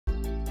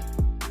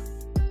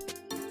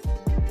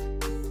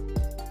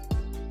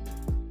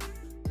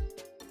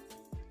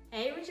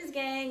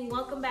Riches gang,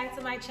 welcome back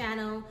to my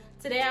channel.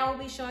 Today I will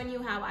be showing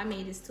you how I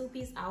made this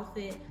two-piece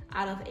outfit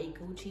out of a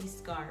Gucci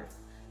scarf.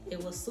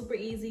 It was super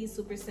easy,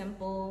 super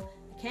simple.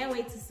 Can't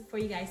wait for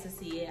you guys to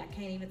see it. I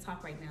can't even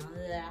talk right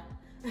now.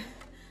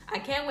 I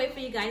can't wait for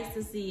you guys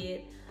to see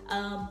it.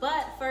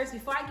 But first,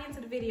 before I get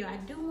into the video, I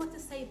do want to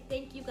say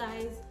thank you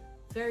guys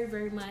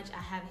very much.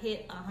 I have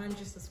hit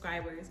 100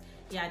 subscribers.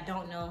 Yeah, I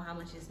don't know how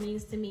much this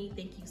means to me.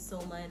 Thank you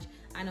so much.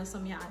 I know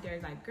some of y'all out there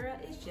is like, girl,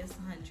 it's just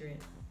 100.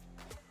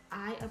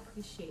 I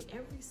appreciate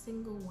every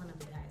single one of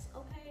you guys,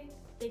 okay?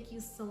 Thank you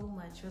so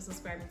much for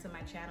subscribing to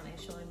my channel and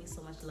showing me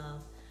so much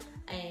love.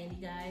 And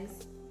you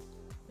guys,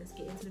 let's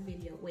get into the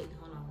video. Wait,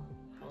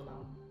 hold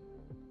on.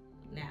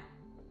 Now,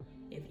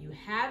 if you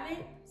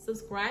haven't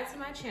subscribed to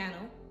my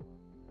channel,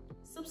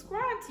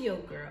 subscribe to your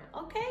girl,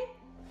 okay?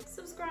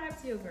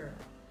 Subscribe to your girl.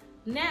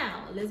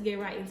 Now, let's get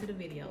right into the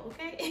video,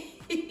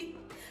 okay?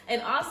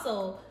 And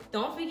also,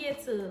 don't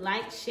forget to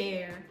like,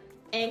 share,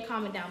 and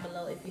comment down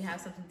below if you have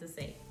something to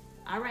say.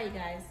 All right, you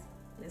guys,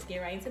 let's get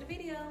right into the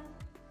video.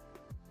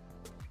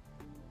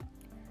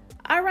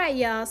 All right,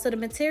 y'all, so the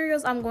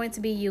materials I'm going to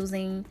be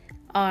using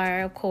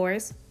are, of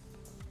course,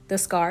 the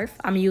scarf.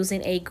 I'm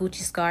using a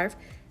Gucci scarf,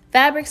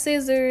 fabric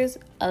scissors,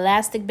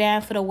 elastic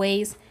band for the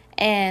waist,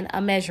 and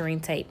a measuring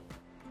tape.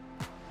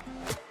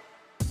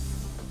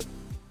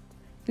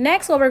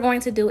 Next, what we're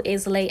going to do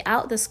is lay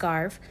out the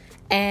scarf,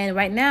 and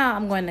right now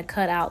I'm going to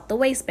cut out the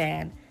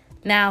waistband.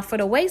 Now, for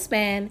the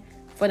waistband,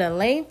 for the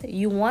length,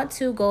 you want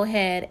to go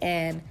ahead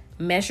and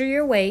measure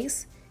your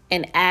waist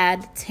and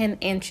add 10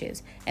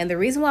 inches. And the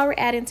reason why we're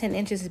adding 10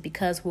 inches is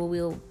because we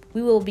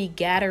will be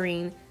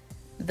gathering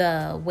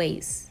the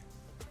waistband.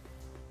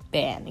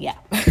 Yeah,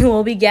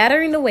 we'll be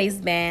gathering the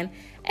waistband.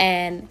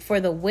 And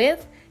for the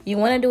width, you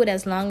want to do it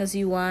as long as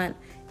you want.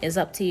 It's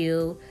up to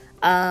you.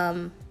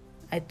 I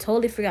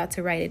totally forgot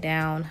to write it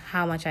down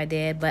how much I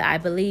did, but I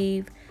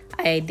believe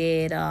I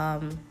did,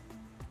 of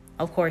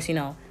course, you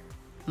know,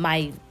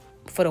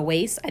 for the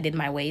waist, I did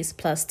my waist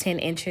plus 10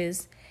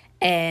 inches.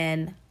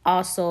 And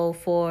also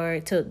for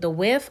the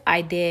width,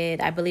 I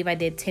believe I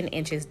did 10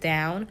 inches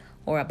down,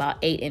 or about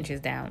 8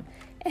 inches down.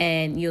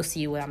 And you'll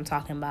see what I'm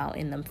talking about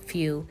in a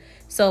few.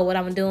 So what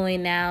I'm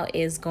doing now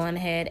is going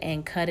ahead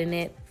and cutting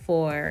it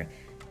for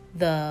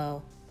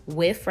the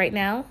width right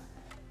now.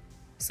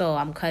 So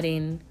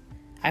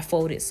I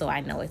fold it so I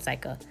know it's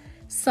like a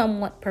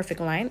somewhat perfect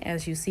line.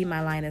 As you see,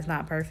 my line is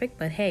not perfect,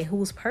 but hey,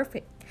 who's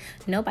perfect?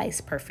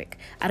 Nobody's perfect.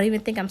 I don't even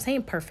think I'm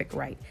saying perfect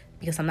right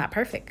because I'm not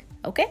perfect,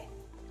 okay?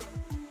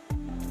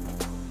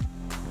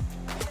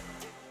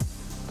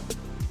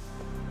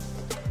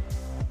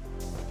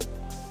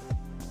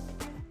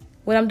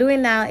 What I'm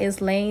doing now is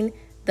laying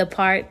the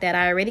part that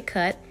I already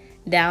cut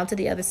down to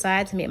the other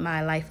side to make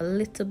my life a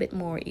little bit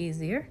more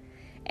easier.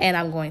 And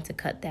I'm going to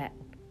cut that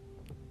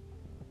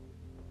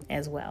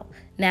as well.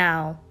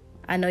 Now,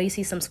 I know you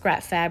see some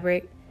scrap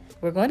fabric.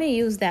 We're going to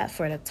use that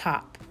for the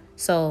top.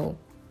 So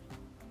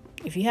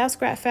if you have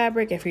scrap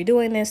fabric, if you're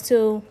doing this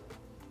too,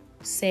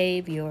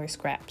 save your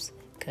scraps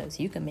because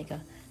you can make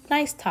a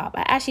nice top.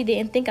 I actually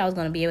didn't think I was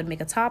going to be able to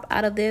make a top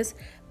out of this,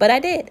 but I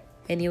did,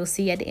 and you'll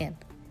see at the end.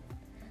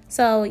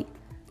 So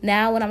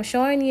now what I'm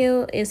showing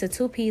you is the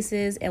two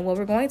pieces, and what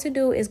we're going to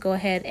do is go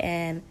ahead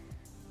and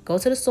go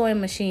to the sewing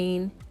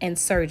machine and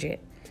serge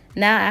it.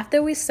 Now,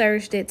 after we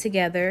serged it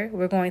together,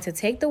 we're going to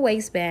take the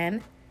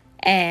waistband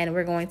and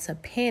we're going to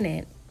pin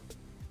it.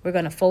 We're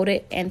going to fold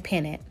it and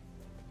pin it.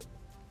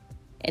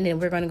 And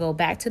then we're going to go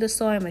back to the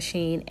sewing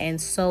machine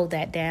and sew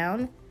that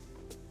down.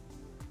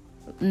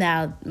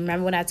 Now,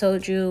 remember when I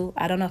told you,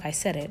 I don't know if I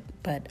said it,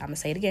 but I'm going to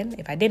say it again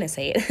if I didn't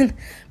say it.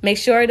 Make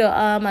sure the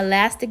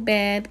elastic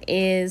band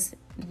is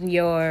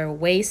your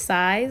waist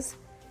size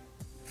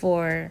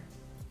for,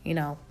 you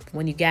know,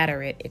 when you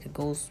gather it, it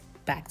goes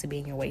back to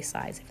being your waist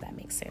size, if that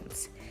makes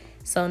sense.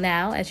 So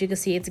now, as you can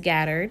see, it's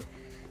gathered.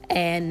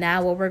 And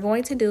now what we're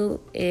going to do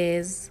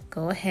is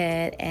go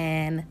ahead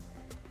and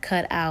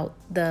cut out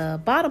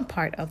the bottom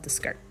part of the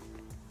skirt.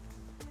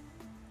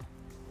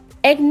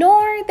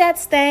 Ignore that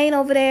stain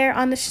over there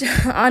on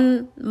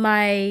on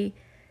my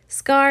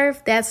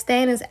scarf. That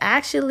stain is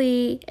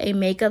actually a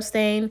makeup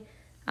stain.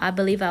 I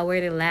believe I wore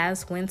it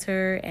last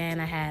winter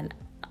and I had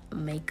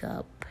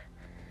makeup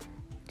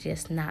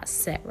just not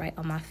set right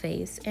on my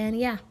face. And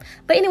yeah,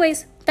 but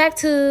anyways, back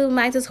to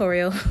my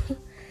tutorial.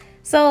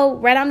 So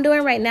what I'm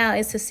doing right now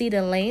is to see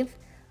the length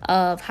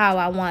of how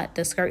I want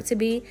the skirt to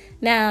be.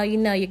 Now, you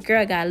know, your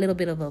girl got a little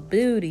bit of a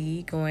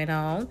booty going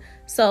on,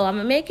 so I'm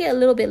gonna make it a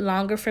little bit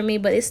longer for me,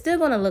 but it's still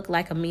gonna look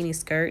like a mini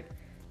skirt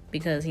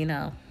because, you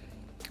know,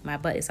 my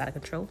butt is out of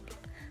control.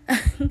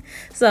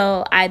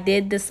 So I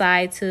did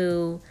decide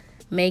to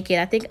make it,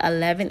 I think,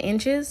 11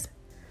 inches.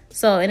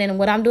 So, and then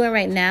what I'm doing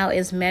right now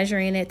is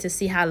measuring it to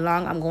see how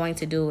long I'm going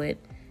to do it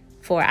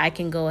for I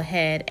can go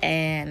ahead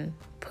and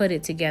put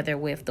it together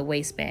with the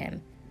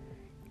waistband.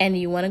 And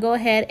you want to go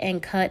ahead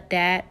and cut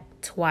that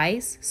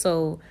twice.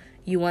 So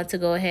you want to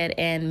go ahead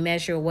and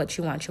measure what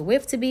you want your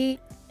width to be,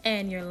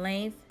 and your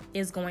length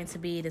is going to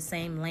be the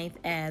same length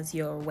as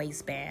your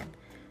waistband.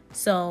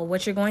 So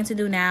what you're going to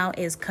do now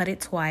is cut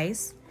it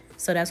twice.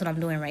 So that's what I'm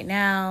doing right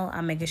now.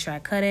 I'm making sure I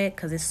cut it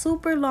because it's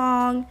super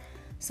long.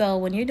 So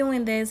when you're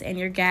doing this and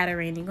you're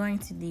gathering, you're going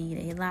to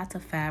need a lot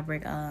of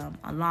fabric, a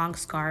long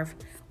scarf,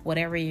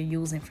 whatever you're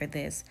using for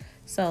this.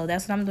 So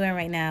that's what I'm doing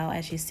right now.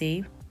 As you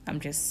see, I'm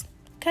just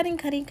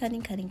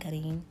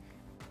cutting.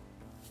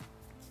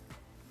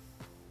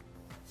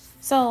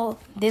 So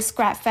this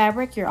scrap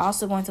fabric, you're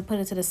also going to put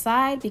it to the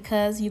side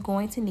because you're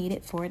going to need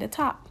it for the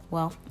top.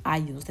 Well, I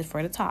used it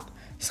for the top.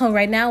 So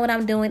right now what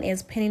I'm doing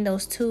is pinning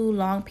those two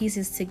long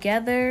pieces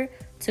together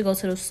to go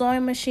to the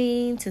sewing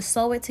machine to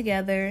sew it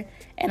together.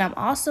 And I'm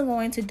also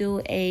going to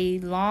do a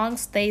long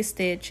stay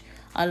stitch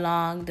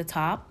along the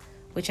top,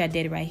 which I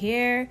did right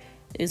here.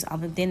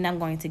 Then I'm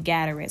going to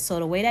gather it. So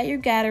the way that you're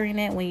gathering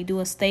it, when you do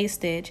a stay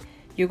stitch,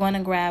 you're going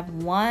to grab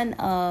one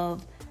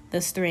of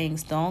the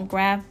strings. Don't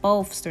grab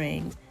both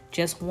strings,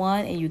 just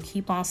one, and you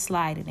keep on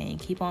sliding it. You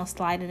keep on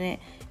sliding it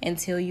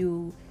until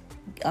you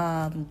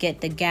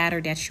get the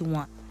gather that you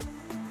want.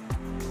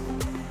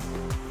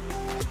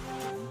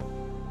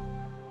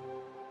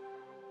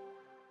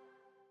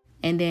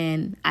 And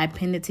then I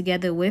pinned it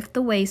together with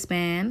the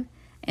waistband.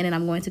 And then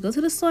I'm going to go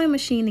to the sewing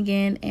machine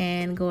again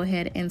and go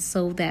ahead and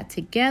sew that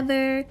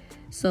together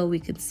so we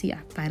can see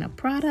our final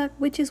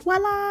product, which is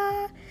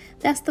voila!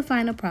 That's the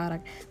final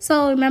product.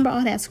 So remember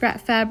all that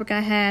scrap fabric I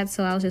had?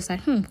 So I was just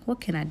like,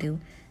 what can I do?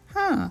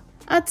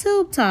 A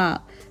tube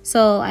top.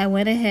 So I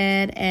went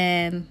ahead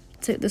and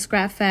took the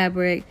scrap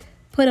fabric,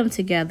 put them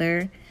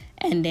together,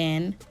 and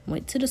then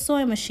went to the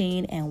sewing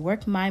machine and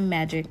worked my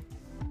magic.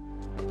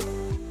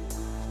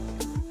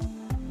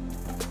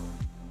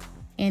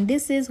 And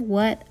this is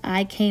what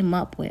I came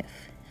up with.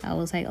 I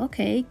was like,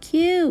 okay,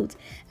 cute.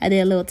 I did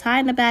a little tie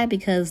in the back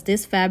because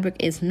this fabric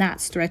is not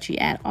stretchy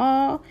at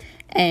all.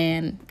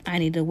 And I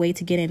needed a way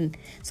to get in.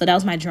 So that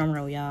was my drum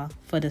roll, y'all,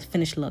 for the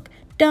finished look.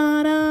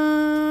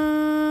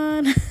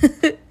 Dun-dun!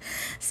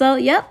 So,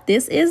 yep,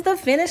 this is the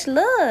finished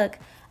look.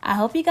 I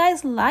hope you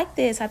guys like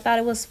this. I thought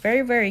it was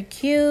very, very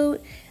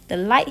cute. The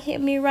light hit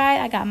me right.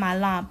 I got my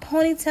long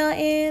ponytail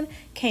in.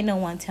 Can't no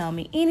one tell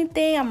me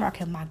anything. I'm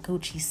rocking my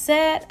Gucci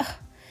set.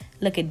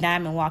 Look at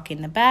Diamond walk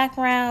in the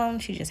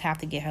background. She just have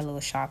to get her little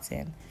shots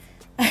in.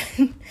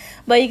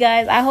 But you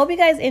guys, I hope you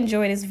guys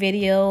enjoy this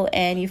video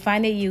and you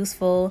find it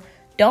useful.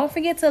 Don't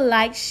forget to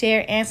like,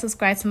 share, and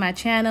subscribe to my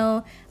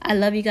channel. I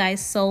love you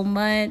guys so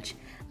much.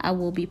 I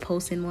will be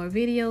posting more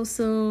videos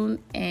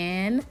soon.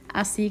 And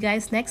I'll see you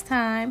guys next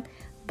time.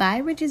 Bye,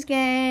 Riches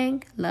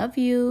Gang. Love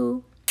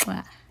you.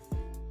 Mwah.